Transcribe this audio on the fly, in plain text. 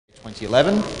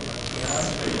2011?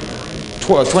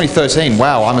 2013,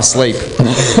 wow, I'm asleep.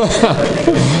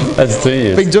 That's 2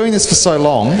 years. Been doing this for so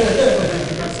long.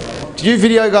 Did you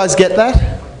video guys get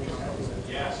that?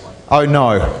 Oh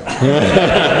no.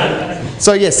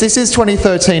 So yes, this is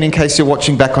 2013 in case you're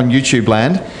watching back on YouTube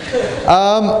land.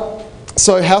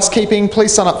 So housekeeping,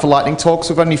 please sign up for lightning talks.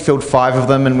 We've only filled 5 of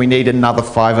them and we need another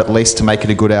 5 at least to make it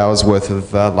a good hour's worth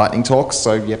of lightning talks.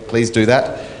 So yeah, please do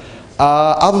that.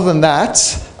 Other than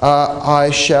that,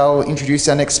 I shall introduce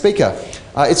our next speaker.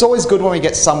 It's always good when we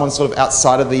get someone sort of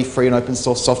outside of the free and open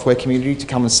source software community to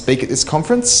come and speak at this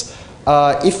conference.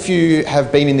 If you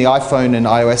have been in the iPhone and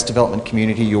iOS development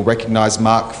community, you'll recognise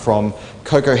Mark from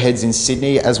Cocoa Heads in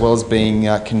Sydney, as well as being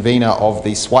convener of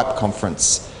the Swipe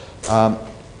conference.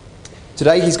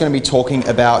 Today he's going to be talking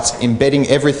about embedding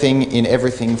everything in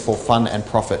everything for fun and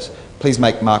profit. Please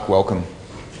make Mark welcome.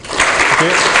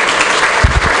 Thank you.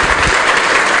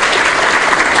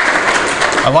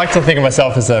 I like to think of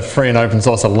myself as a free and open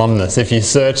source alumnus. If you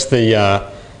search the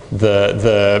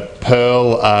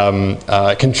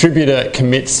Perl contributor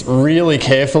commits really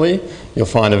carefully, you'll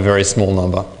find a very small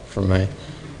number from me.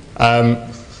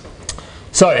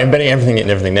 So embedding everything in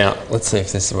everything. Now, let's see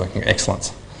if this is working.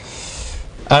 Excellent.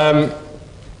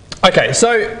 Okay,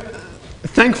 so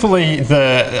thankfully,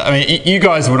 you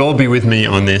guys would all be with me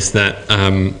on this. That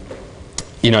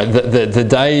you know, the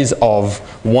days of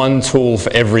one tool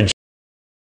for every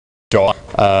job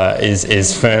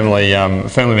is firmly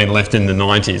been left in the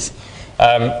 90s.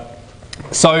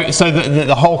 So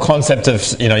the whole concept of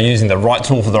using the right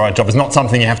tool for the right job is not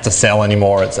something you have to sell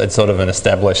anymore. It's sort of an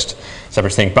established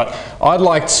thing. But I'd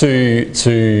like to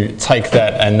take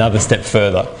that another step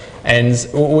further, and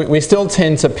we still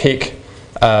tend to pick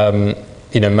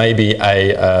maybe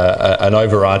an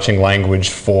overarching language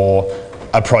for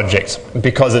a project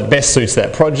because it best suits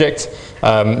that project.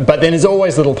 But then there's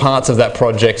always little parts of that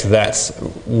project that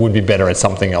would be better at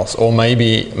something else, or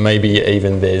maybe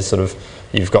even there's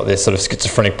you've got this sort of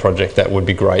schizophrenic project that would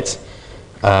be great.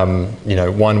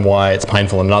 One way it's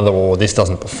painful, another, or this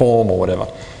doesn't perform, or whatever.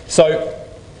 So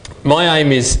my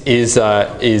aim is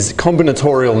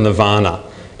combinatorial nirvana,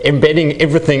 embedding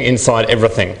everything inside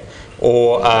everything,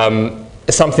 or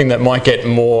something that might get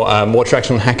more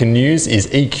traction on Hacker News is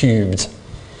E-cubed.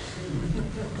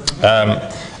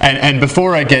 And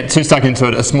before I get too stuck into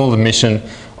it, a small admission.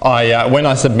 When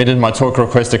I submitted my talk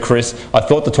request to Chris, I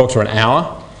thought the talks were an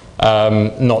hour,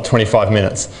 not 25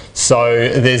 minutes. So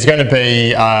there's going to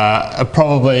be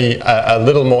probably a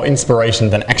little more inspiration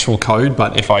than actual code,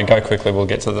 but if I go quickly, we'll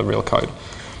get to the real code.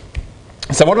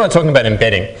 So what am I talking about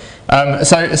embedding?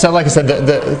 So like I said,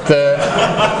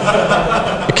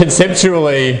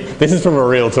 conceptually, this is from a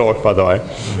real talk, by the way.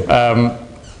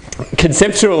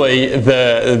 Conceptually,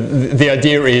 the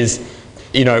idea is,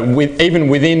 even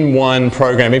within one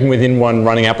program, even within one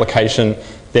running application,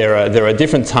 there are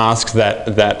different tasks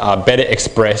that are better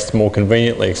expressed, more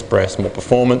conveniently expressed, more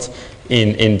performant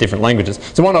in different languages.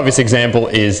 So one obvious example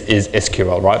is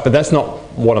SQL, right? But that's not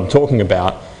what I'm talking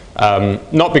about.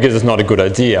 Not because it's not a good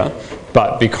idea,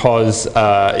 but because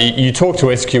you talk to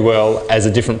SQL as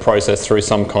a different process through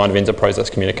some kind of inter-process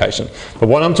communication. But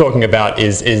what I'm talking about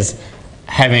is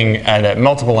having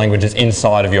multiple languages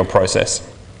inside of your process.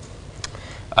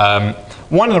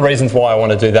 One of the reasons why I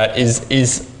want to do that is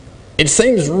it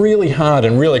seems really hard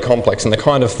and really complex and the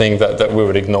kind of thing that we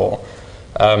would ignore.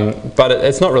 But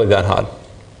it's not really that hard.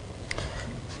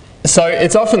 So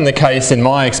it's often the case in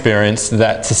my experience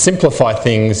that to simplify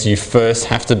things you first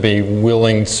have to be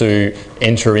willing to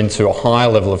enter into a higher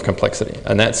level of complexity,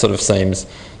 and that sort of seems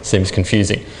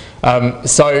confusing.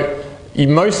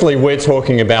 Mostly we're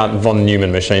talking about von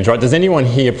Neumann machines, right? Does anyone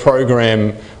here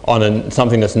program on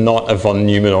something that's not a von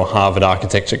Neumann or Harvard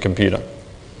architecture computer?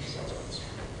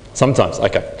 Sometimes,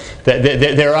 okay.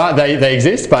 They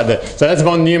exist, but so that's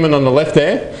von Neumann on the left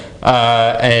there,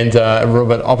 and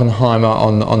Robert Oppenheimer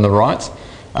on the right.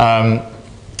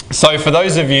 So for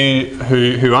those of you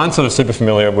who aren't sort of super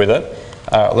familiar with it,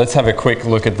 let's have a quick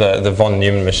look at the von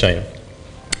Neumann machine.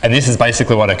 And this is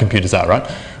basically what our computers are, right?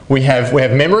 We have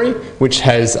memory, which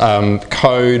has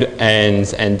code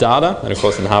and data, and of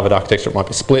course in Harvard architecture it might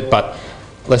be split, but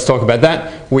let's talk about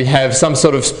that. We have some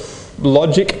sort of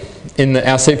logic in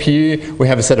our CPU. We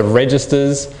have a set of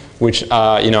registers, which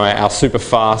are our super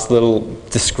fast little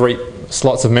discrete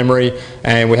slots of memory,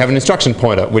 and we have an instruction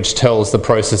pointer, which tells the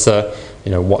processor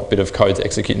what bit of code to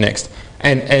execute next.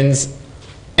 And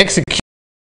execution,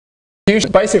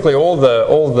 basically all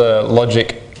the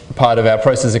logic part of our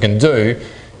processor can do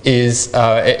is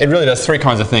it really does 3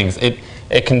 kinds of things.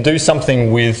 It can do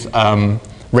something with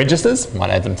registers, might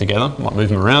add them together, might move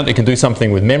them around. It can do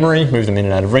something with memory, move them in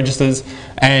and out of registers,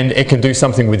 and it can do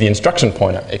something with the instruction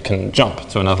pointer. It can jump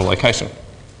to another location.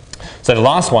 So the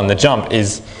last one, the jump,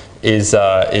 is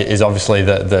obviously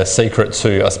the secret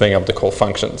to us being able to call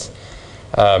functions.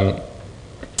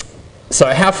 So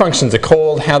how functions are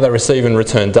called, how they receive and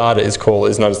return data is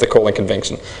known as the calling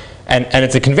convention. And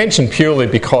it's a convention purely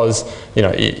because, you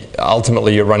know,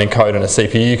 ultimately you're running code on a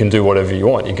CPU, you can do whatever you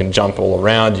want. You can jump all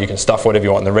around, you can stuff whatever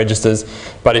you want in the registers.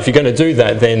 But if you're going to do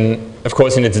that, then of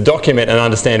course you need to document and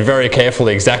understand very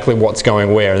carefully exactly what's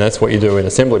going where, and that's what you do in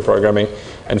assembly programming.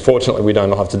 And fortunately we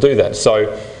don't have to do that.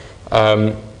 So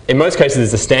in most cases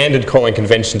there's a standard calling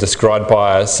convention described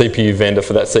by a CPU vendor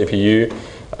for that CPU,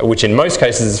 which in most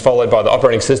cases is followed by the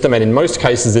operating system, and in most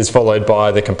cases is followed by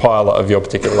the compiler of your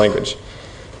particular language.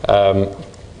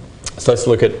 So let's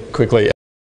look at quickly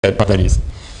at what that is.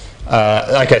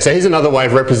 Okay, so here's another way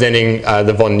of representing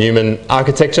the von Neumann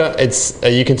architecture. It's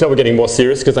you can tell we're getting more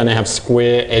serious because they now have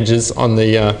square edges on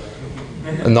the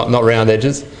not round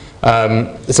edges.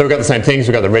 So we've got the same things.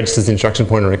 We've got the registers, instruction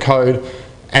pointer, and code,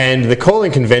 and the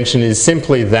calling convention is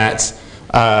simply that.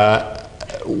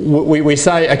 We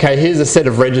say, okay, here's a set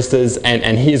of registers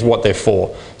and here's what they're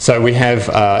for. So we have,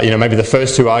 you know, maybe the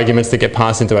first two arguments that get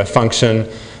passed into our function.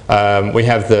 We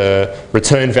have the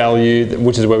return value,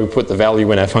 which is where we put the value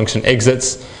when our function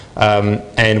exits.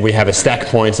 And we have a stack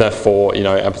pointer for, you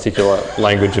know, a particular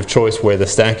language of choice where the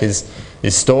stack is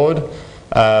stored.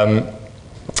 And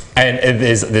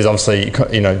there's obviously,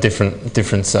 you know, different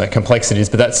complexities,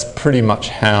 but that's pretty much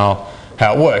how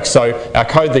it works. So our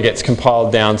code that gets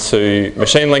compiled down to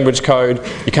machine language code,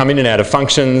 you come in and out of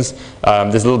functions.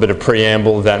 There's a little bit of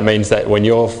preamble that means that when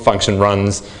your function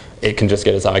runs, it can just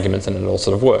get its arguments and it all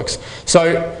sort of works.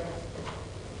 So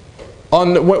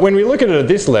when we look at it at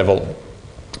this level,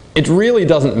 it really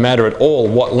doesn't matter at all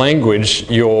what language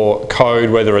your code,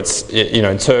 whether it's, you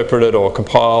know, interpreted or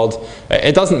compiled.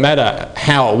 It doesn't matter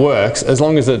how it works as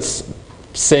long as it's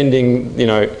sending, you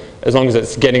know, as long as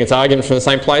it's getting its argument from the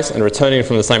same place and returning it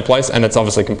from the same place, and it's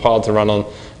obviously compiled to run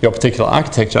on your particular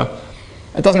architecture,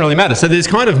 it doesn't really matter. So there's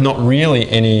kind of not really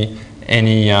any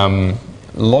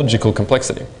logical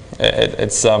complexity.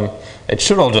 It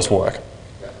should all just work.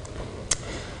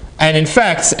 And in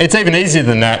fact, it's even easier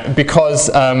than that because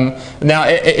now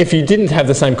if you didn't have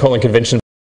the same calling convention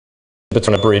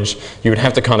between a bridge, you would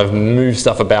have to kind of move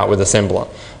stuff about with assembler.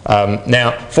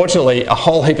 Now, fortunately, a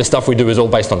whole heap of stuff we do is all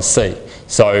based on C,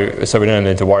 so we don't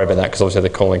need to worry about that because obviously the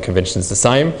calling convention is the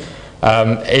same.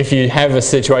 If you have a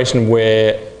situation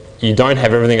where you don't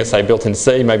have everything that's, say, built in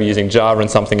C, maybe using Java and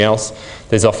something else,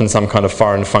 there's often some kind of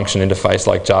foreign function interface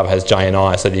like Java has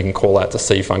JNI, so that you can call out to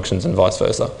C functions and vice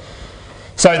versa.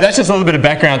 So that's just a little bit of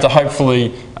background to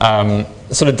hopefully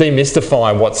sort of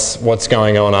demystify what's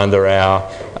going on under our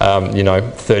you know,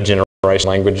 third generation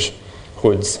language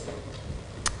hoods.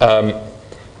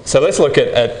 So let's look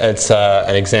at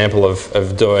an example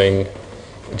of doing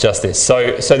just this.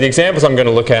 So the examples I'm going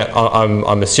to look at,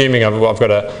 I'm assuming I've got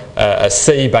a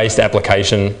C-based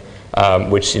application,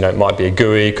 which, you know, might be a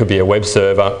GUI, could be a web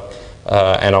server,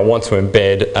 and I want to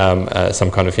embed some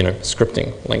kind of, you know,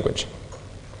 scripting language.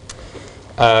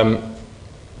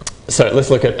 So let's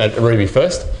look at Ruby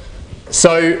first.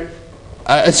 So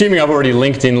assuming I've already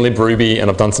linked in libruby and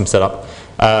I've done some setup,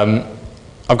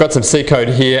 I've got some C code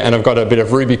here and I've got a bit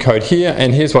of Ruby code here,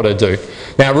 and here's what I do.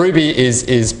 Now Ruby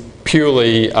is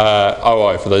purely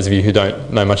OO for those of you who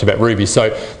don't know much about Ruby. So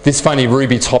this funny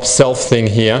Ruby top self thing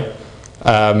here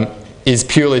is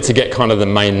purely to get kind of the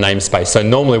main namespace. So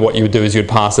normally what you would do is you'd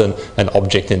pass an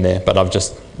object in there, but I've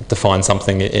just defined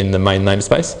something in the main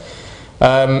namespace.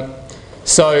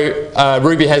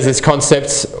 Ruby has this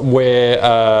concept where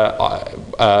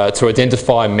to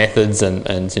identify methods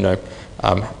and you know,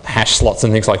 hash slots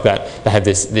and things like that, they have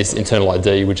this internal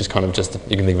ID, which is kind of just,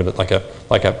 you can think of it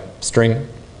like a string.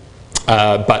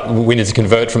 But we need to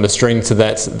convert from a string to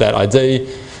that ID,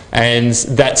 and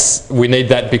we need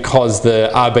that because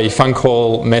the RB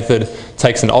funcall method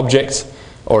takes an object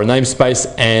or a namespace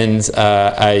and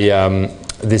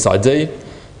this ID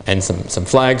and some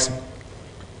flags,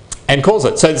 and calls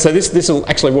it. So this will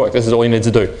actually work. This is all you need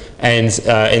to do. And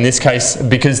in this case,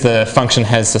 because the function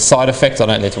has a side effect, I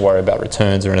don't need to worry about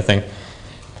returns or anything.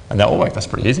 And that will work. That's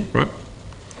pretty easy, right?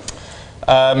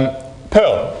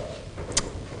 Perl.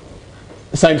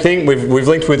 Same thing. We've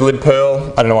linked with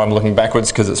libperl. I don't know why I'm looking backwards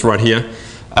because it's right here.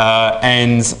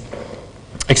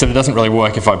 Except it doesn't really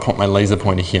work if I put my laser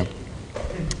pointer here.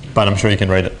 But I'm sure you can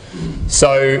read it.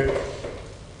 So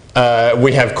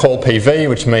we have call PV,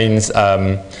 which means,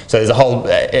 so there's a whole,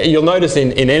 you'll notice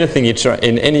in anything,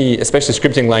 in any, especially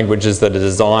scripting languages that are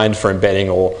designed for embedding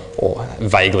or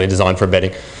vaguely designed for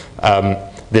embedding,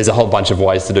 there's a whole bunch of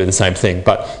ways to do the same thing.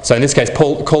 But, so in this case,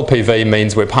 call PV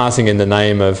means we're passing in the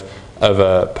name of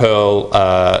a Perl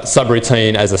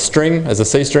subroutine as a string, as a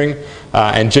C string,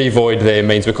 and gvoid there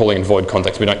means we're calling in void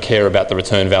context. We don't care about the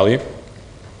return value.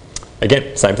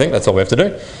 Again, same thing, that's all we have to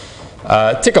do.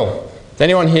 Tickle. Does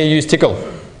anyone here use Tickle?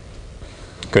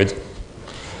 Good.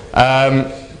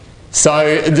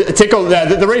 So Tickle,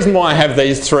 the reason why I have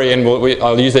these three, and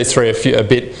I'll use these three a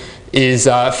bit, is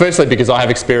firstly because I have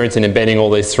experience in embedding all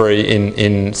these three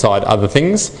inside other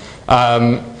things.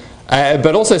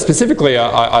 But also specifically,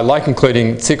 I like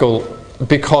including Tickle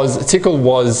because Tickle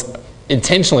was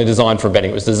intentionally designed for embedding.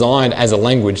 It was designed as a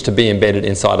language to be embedded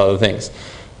inside other things.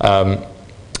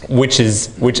 Which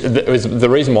is the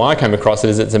reason why I came across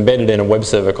it is it's embedded in a web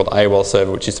server called AOL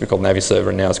server, which used to be called Navi server,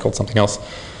 and now it's called something else.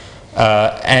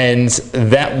 And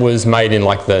that was made in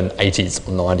like the 80s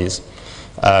or 90s.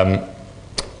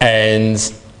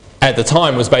 And at the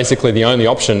time was basically the only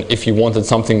option if you wanted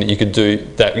something that you could do,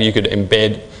 that you could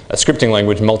embed a scripting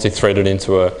language multi-threaded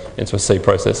into a C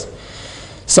process.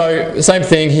 So same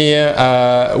thing here,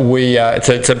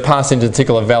 to pass into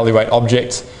Tickle evaluate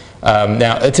object.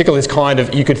 Now, a Tickle is kind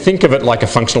of, you could think of it like a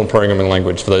functional programming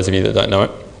language, for those of you that don't know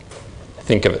it.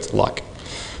 Think of it like.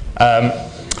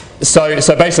 So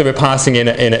basically we're passing in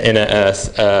its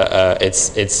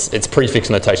prefix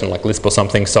notation like Lisp or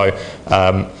something. So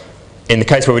in the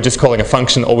case where we're just calling a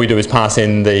function, all we do is pass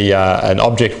in an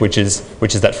object which is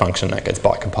that function that gets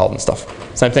byte compiled and stuff.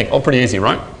 Same thing, all pretty easy,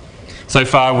 right? So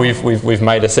far we've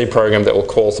made a C program that will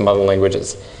call some other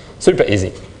languages. Super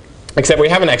easy. Except we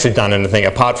haven't actually done anything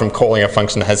apart from calling a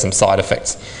function that has some side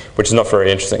effects, which is not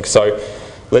very interesting. So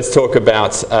let's talk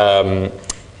about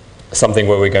something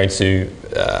where we're going to,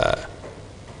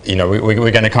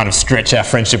 we're going to kind of stretch our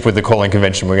friendship with the calling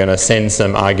convention. We're going to send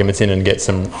some arguments in and get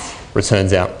some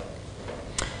returns out.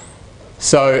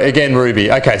 So again, Ruby.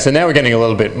 Okay, so now we're getting a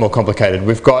little bit more complicated.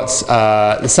 We've got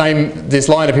the same. This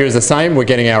line up here is the same. We're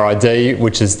getting our ID,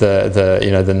 which is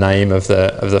the name of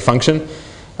the function.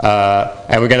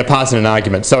 And we're going to pass in an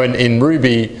argument. So in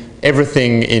Ruby,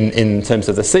 everything in terms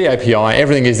of the C API,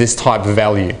 everything is this type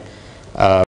value.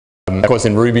 Of course,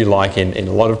 in Ruby, like in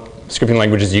a lot of scripting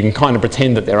languages, you can kind of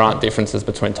pretend that there aren't differences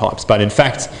between types. But in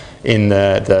fact, in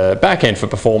the back end for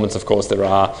performance, of course, there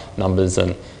are numbers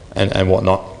and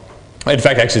whatnot. In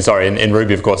fact, actually, sorry, in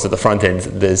Ruby, of course, at the front end,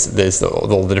 there's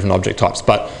all the different object types.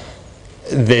 But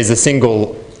there's a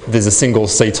single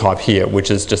C type here,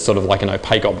 which is just sort of like an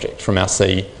opaque object from our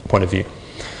C point of view.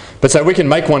 But so we can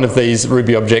make one of these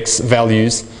Ruby objects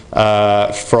values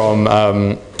from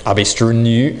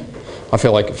new. I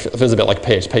feel like it feels a bit like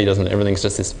PHP, doesn't it? Everything's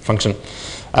just this function.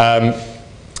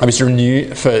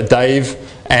 new for Dave,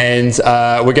 and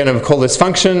we're going to call this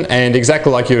function, and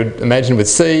exactly like you would imagine with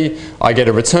C, I get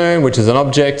a return, which is an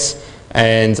object.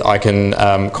 And I can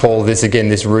call this again,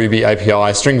 this Ruby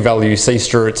API string value C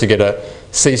str to get a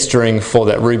C string for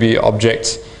that Ruby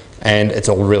object, and it's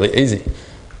all really easy.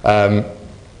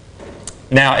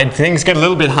 Now, things get a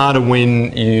little bit harder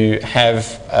when you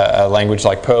have a language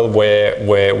like Perl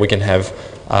where we can have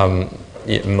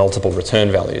multiple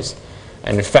return values.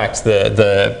 And in fact,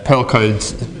 the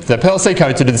Perl C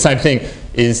code to do the same thing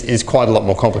is quite a lot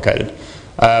more complicated.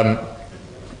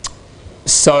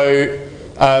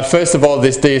 First of all,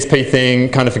 this DSP thing,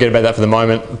 kind of forget about that for the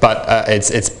moment, but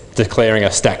it's declaring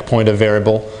a stack pointer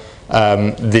variable.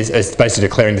 It's basically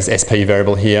declaring this SP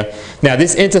variable here. Now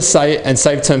this enter and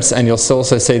save temps, and you'll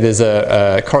also see there's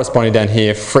a corresponding down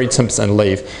here, free temps and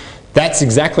leave. That's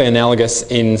exactly analogous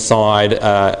inside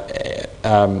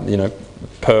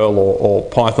Perl or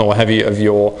Python or what have you of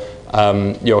your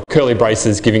curly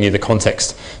braces giving you the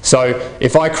context. So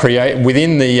if I create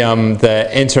within the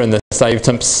enter and the save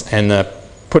temps and the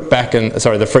put back and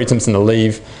the free temps and the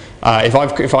leave,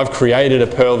 if I've created a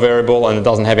Perl variable and it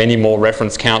doesn't have any more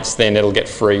reference counts, then it'll get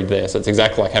freed there. So it's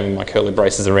exactly like having my curly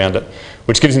braces around it,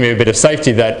 which gives me a bit of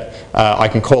safety that I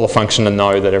can call a function and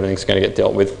know that everything's going to get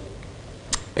dealt with,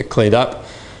 cleaned up.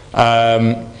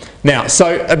 Now,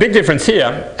 so a big difference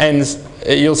here, and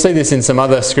you'll see this in some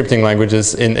other scripting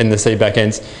languages in the C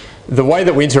backends. The way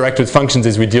that we interact with functions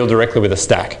is we deal directly with a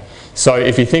stack. So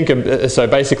if you think of, so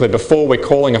basically before we're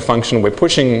calling a function, we're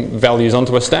pushing values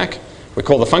onto a stack. We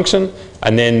call the function,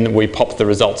 and then we pop the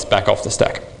results back off the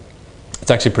stack. It's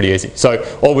actually pretty easy. So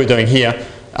all we're doing here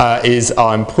is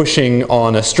I'm pushing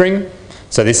on a string.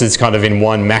 So this is kind of in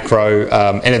one macro.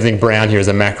 Anything brown here is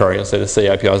a macro. You'll see the C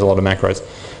API has a lot of macros.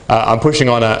 I'm pushing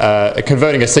on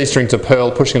converting a C string to Perl,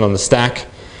 pushing it on the stack.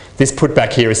 This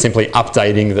putback here is simply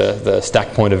updating the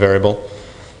stack pointer variable.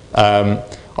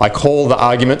 I call the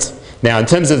argument. Now, in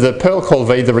terms of the Perl call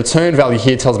v, the return value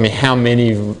here tells me how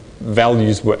many how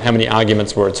many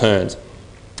arguments were returned,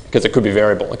 because it could be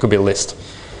variable, it could be a list.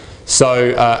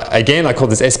 So again, I call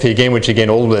this SP again, which again,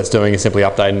 all that's doing is simply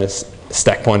updating this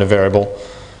stack pointer variable.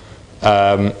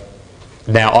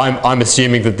 Now, I'm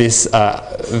assuming that this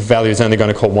value is only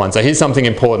going to call 1. So here's something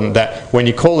important, that when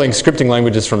you're calling scripting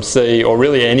languages from C, or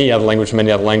really any other language from any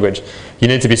other language, you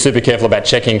need to be super careful about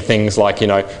checking things like,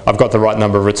 I've got the right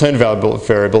number of return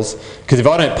variables, because if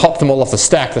I don't pop them all off the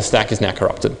stack is now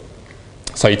corrupted.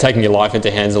 So you're taking your life into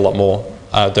hands a lot more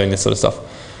doing this sort of stuff.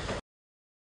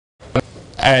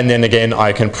 And then again,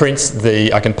 I can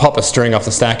pop a string off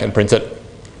the stack and print it.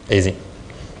 Easy.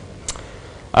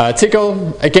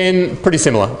 Tickle, again, pretty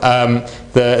similar.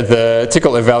 The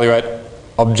tickle evaluate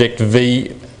object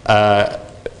v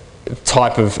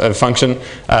type of function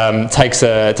takes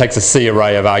a C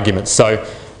array of arguments. So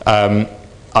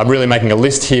I'm really making a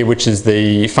list here, which is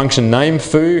the function name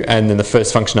foo, and then the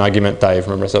first function argument Dave.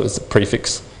 Remember, so it's a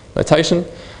prefix notation.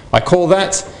 I call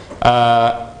that.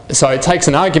 So it takes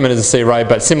an argument as a C array,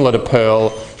 but similar to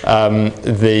Perl, and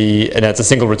it's a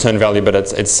single return value, but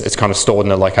it's kind of stored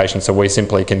in a location, so we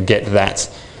simply can get that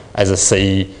as a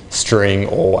C string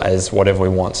or as whatever we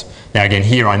want. Now again,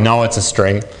 here I know it's a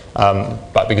string,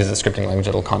 but because it's a scripting language,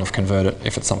 it'll kind of convert it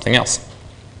if it's something else.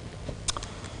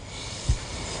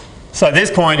 So at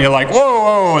this point, you're like,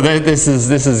 whoa, this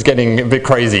is getting a bit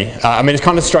crazy. I mean, it's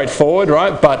kind of straightforward,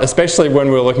 right? But especially when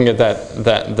we're looking at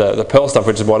the Perl stuff,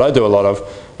 which is what I do a lot of,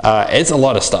 it's a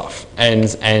lot of stuff, and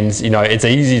it's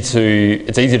easy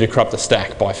to corrupt the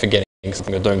stack by forgetting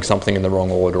something or doing something in the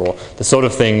wrong order, or the sort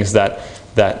of things that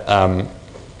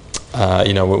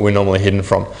we're normally hidden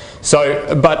from.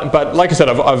 So, but like I said,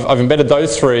 I've embedded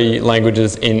those 3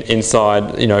 languages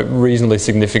inside reasonably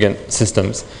significant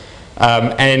systems.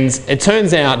 And it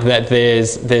turns out that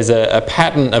there's a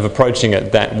pattern of approaching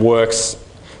it that works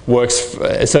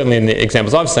certainly in the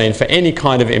examples I've seen for any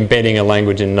kind of embedding a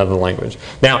language in another language.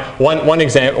 Now, one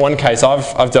case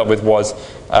I've dealt with was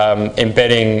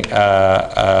embedding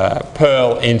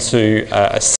Perl into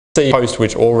a C host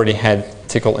which already had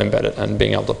tickle embedded and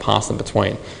being able to pass them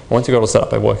between. Once you've got it all set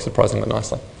up, it works surprisingly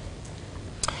nicely.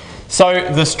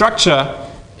 So the structure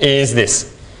is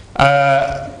this.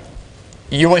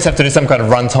 You always have to do some kind of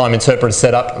runtime interpreter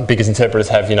setup, because interpreters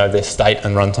have their state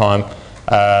and runtime.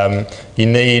 You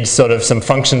need sort of some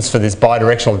functions for this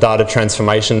bidirectional data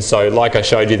transformation. So like I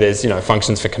showed you, there's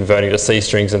functions for converting to C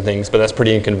strings and things, but that's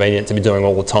pretty inconvenient to be doing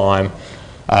all the time.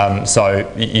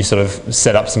 So you sort of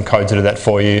set up some code to do that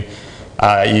for you.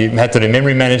 You have to do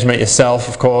memory management yourself,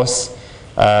 of course.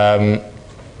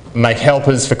 Make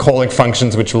helpers for calling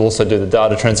functions, which will also do the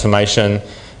data transformation.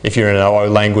 If you're in an OO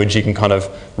language, you can kind of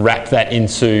wrap that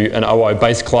into an OO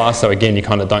base class. So again, you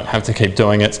kind of don't have to keep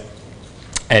doing it.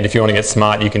 And if you want to get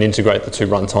smart, you can integrate the 2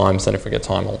 runtimes. And if we get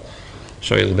time, I'll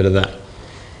show you a little bit of that.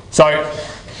 So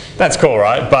that's cool,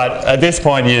 right? But at this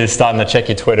point, you're starting to check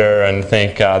your Twitter and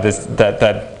think that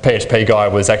PHP guy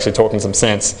was actually talking some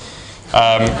sense.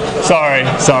 Sorry.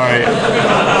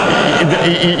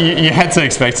 You had to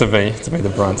expect to be the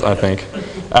brunt, I think.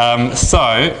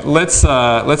 So let's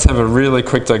have a really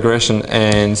quick digression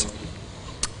and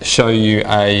show you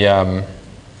an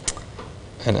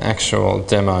actual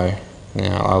demo.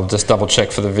 Now I'll just double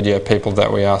check for the video people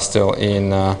that we are still in.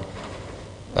 No,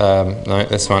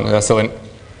 this one. Am I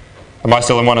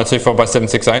still in 1024 by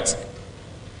 768?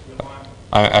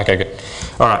 Okay, good.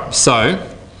 All right. So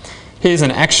here's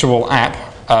an actual app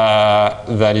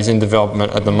that is in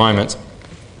development at the moment.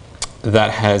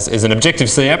 That is an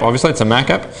Objective-C app. Obviously, it's a Mac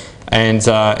app, and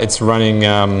it's running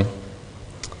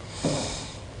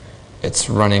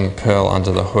Perl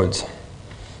under the hood.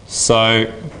 So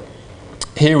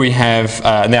here we have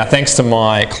now, thanks to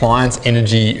my client,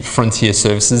 Energy Frontier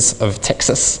Services of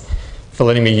Texas, for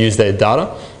letting me use their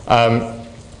data.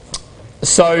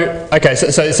 So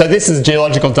this is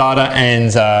geological data,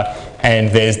 and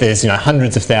there's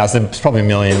hundreds of thousands, probably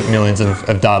millions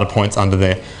of data points under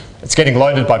there. It's getting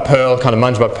loaded by Perl, kind of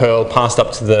munged by Perl, passed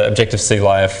up to the Objective-C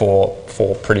layer for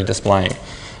pretty displaying.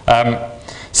 Now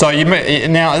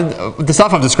the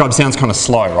stuff I've described sounds kind of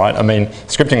slow, right? I mean,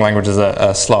 scripting languages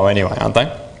are slow anyway, aren't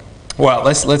they? Well,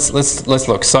 let's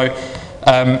look. So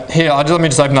here, let me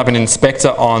just open up an inspector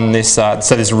on this. So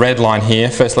this red line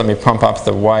here. First, let me pump up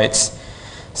the weights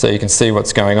so you can see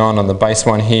what's going on the base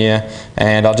one here,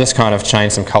 and I'll just kind of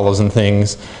change some colors and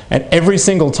things. And every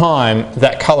single time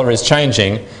that color is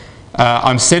changing,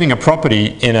 I'm setting a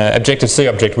property in an Objective-C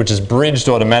object which is bridged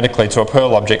automatically to a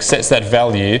Perl object, sets that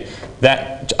value,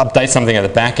 that updates something at the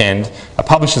back end, a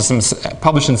publish and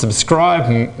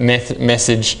subscribe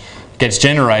message gets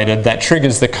generated that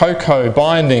triggers the Cocoa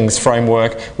bindings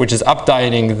framework, which is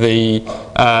updating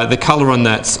the color on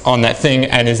that thing,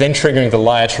 and is then triggering the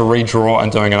layer to redraw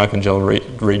and doing an OpenGL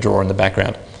redraw in the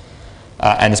background.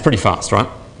 And it's pretty fast, right?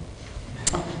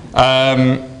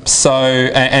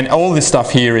 And all this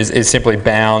stuff here is simply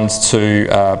bound to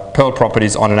Perl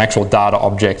properties on an actual data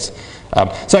object.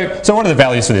 So what are the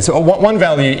values for this? One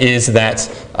value is that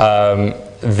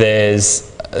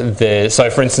so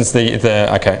for instance,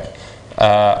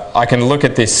 I can look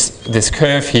at this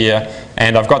curve here,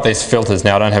 and I've got these filters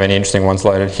now. I don't have any interesting ones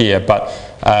loaded here, but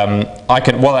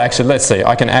actually, let's see.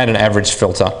 I can add an average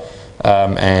filter,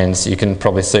 and you can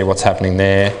probably see what's happening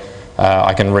there.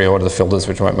 I can reorder the filters,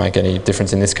 which won't make any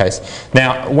difference in this case.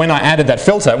 Now, when I added that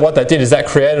filter, what that did is that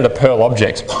created a Perl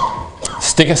object,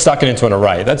 stuck it into an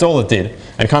array. That's all it did.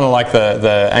 And kind of like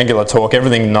the Angular talk,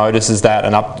 everything notices that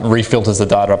and refilters the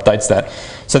data, updates that.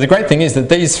 So the great thing is that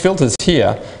these filters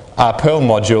here are Perl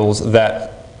modules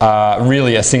that are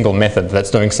really a single method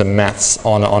that's doing some maths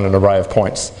on an array of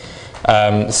points.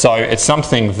 So it's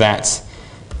something that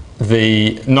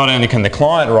not only can the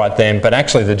client write them, but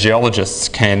actually the geologists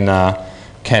can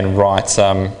write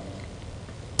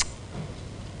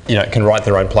can write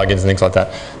their own plugins and things like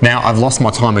that. Now I've lost my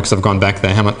timer because I've gone back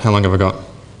there. How long have I got?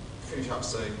 Finish up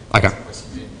soon. Okay.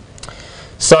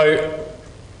 So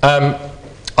I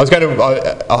was going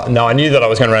to. No, I knew that I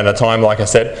was going to run out of time, like I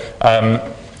said.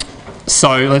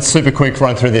 So let's super quick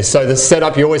run through this. So the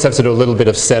setup, you always have to do a little bit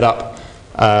of setup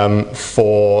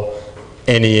for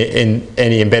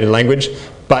any embedded language,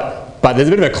 but there's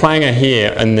a bit of a clanger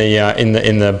here in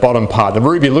the bottom part. The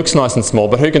Ruby looks nice and small,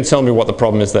 but who can tell me what the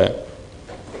problem is there?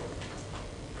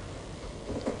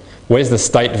 Where's the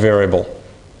state variable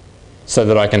so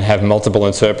that I can have multiple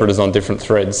interpreters on different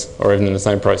threads or even in the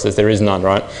same process? There is none,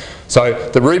 right? So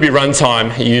the Ruby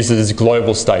runtime uses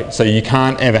global state, so you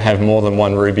can't ever have more than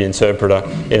one Ruby interpreter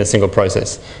in a single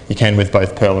process. You can with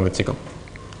both Perl and with Tickle.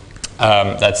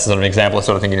 That's sort of an example of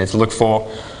sort of thing you need to look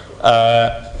for.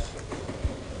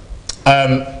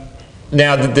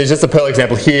 Now there's just a Perl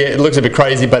example here. It looks a bit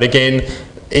crazy, but again,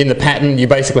 in the pattern, you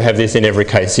basically have this in every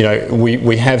case. You know,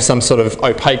 we have some sort of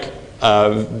opaque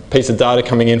piece of data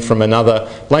coming in from another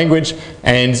language,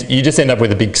 and you just end up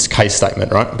with a big case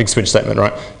statement, right? Big switch statement,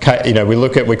 right?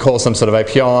 We call some sort of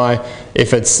API.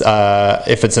 If it's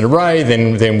an array,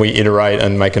 then we iterate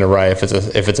and make an array. If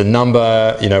it's a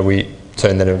number, we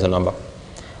turn that into a number.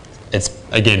 It's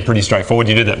again pretty straightforward.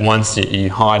 You do that once, you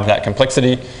hide that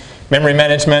complexity. Memory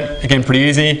management, again, pretty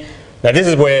easy. Now this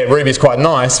is where Ruby is quite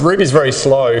nice. Ruby is very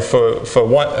slow for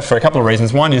a couple of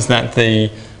reasons. One is that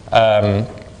the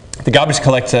garbage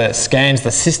collector scans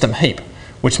the system heap,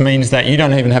 which means that you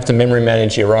don't even have to memory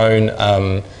manage your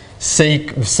own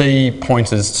C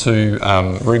pointers to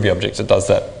Ruby objects. It does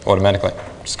that automatically,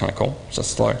 which is kind of cool. It's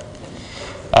just slow.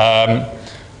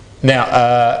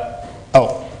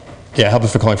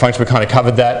 Helpers for calling functions, we kind of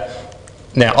covered that.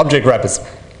 Now, object wrappers.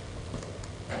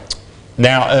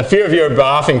 Now, a few of you are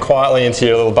barfing quietly into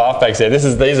your little bath bags there. These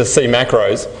are C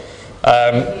macros.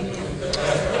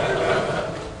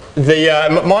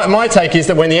 My take is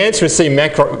that when the answer is C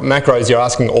macros, you're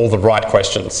asking all the right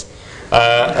questions.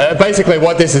 Basically,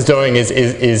 what this is doing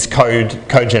is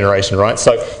code generation, right?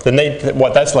 So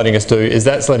what that's letting us do is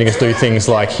do things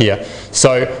like here.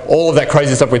 So all of that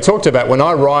crazy stuff we talked about, when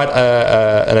I write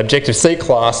an Objective-C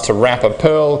class to wrap a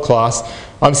Perl class,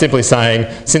 I'm simply saying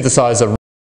synthesize a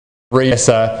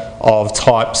reassessor of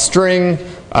type string.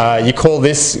 You call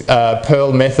this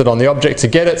Perl method on the object to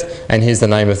get it, and here's the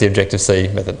name of the Objective-C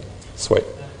method. Sweet.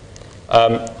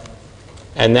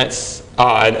 And that's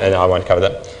and I won't cover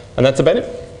that. And that's about it.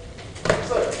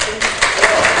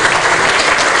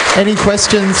 Any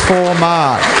questions for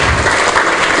Mark?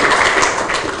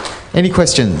 Any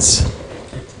questions?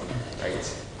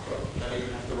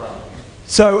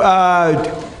 So,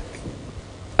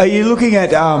 are you looking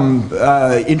at,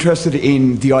 interested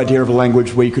in the idea of a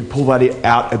language where you could pull that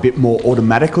out a bit more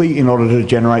automatically in order to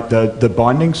generate the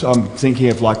bindings? I'm thinking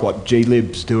of like what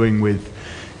glib's doing with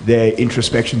their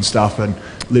introspection stuff and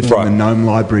lifting the GNOME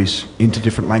libraries into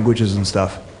different languages and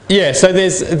stuff. Yeah, so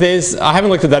there's I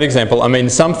haven't looked at that example. I mean,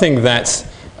 something that's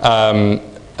there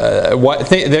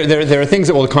are things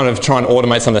that will kind of try and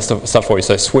automate some of that stuff for you.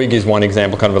 So Swig is one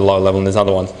example, kind of a low level, and there's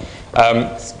other ones.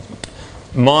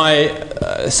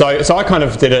 So I kind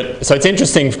of did it. So it's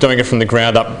interesting doing it from the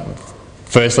ground up.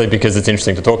 Firstly, because it's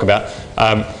interesting to talk about,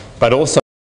 but also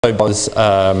was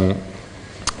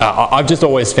I've just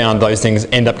always found those things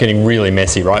end up getting really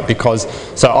messy, right? Because,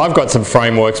 so I've got some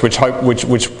frameworks which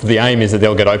the aim is that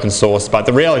they'll get open source, but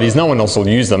the reality is no one else will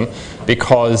use them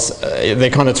because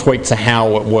they're kind of tweaked to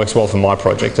how it works well for my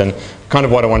project. And kind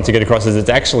of what I wanted to get across is it's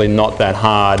actually not that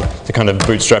hard to kind of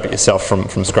bootstrap it yourself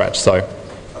from scratch. So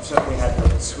I've certainly had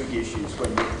the swig issues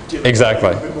when you're exactly.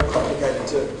 a bit more complicated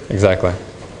too. Exactly.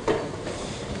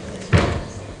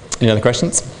 Any other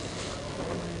questions?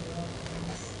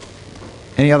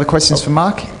 Any other questions for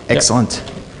Mark? Excellent.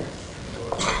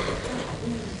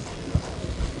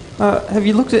 Have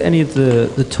you looked at any of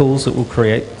the tools that will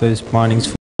create those bindings?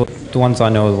 For the ones I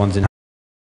know are the ones in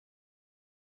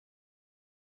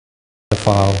the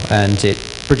file, and it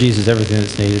produces everything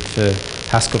that's needed for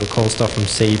Haskell to call stuff from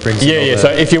C. Brings Yeah. So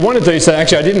if you want to do so,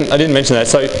 actually, I didn't mention that.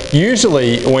 So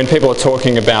usually when people are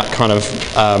talking about kind of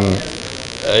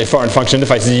foreign function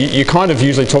interfaces, you're kind of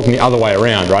usually talking the other way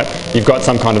around, right? You've got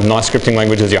some kind of nice scripting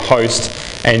language as your host,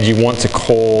 and you want to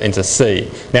call into C.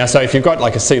 Now, so if you've got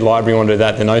like a C library, you want to do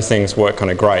that, then those things work kind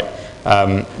of great.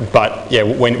 But yeah,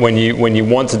 when you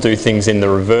want to do things in the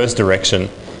reverse direction,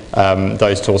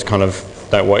 those tools kind of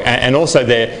don't work. And also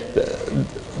they're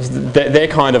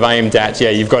kind of aimed at,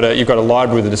 yeah, you've got a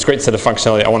library with a discrete set of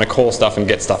functionality. I want to call stuff and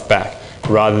get stuff back,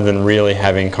 rather than really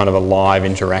having kind of a live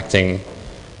interacting.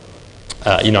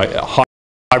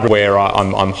 Hybrid where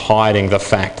I'm hiding the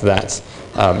fact that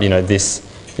this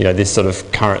sort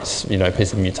of current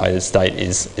piece of mutated state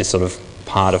is sort of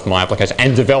part of my application,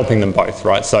 and developing them both,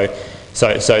 right? So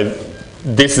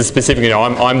this is specifically,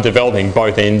 I'm developing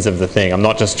both ends of the thing. I'm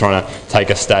not just trying to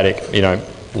take a static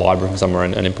library from somewhere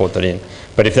and import that in.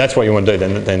 But if that's what you want to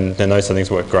do, then those sort of things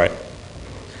work great.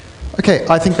 Okay,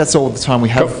 I think that's all the time we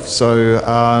have. Cool.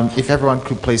 So if everyone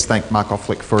could please thank Mark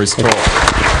Aufflick for his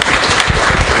talk.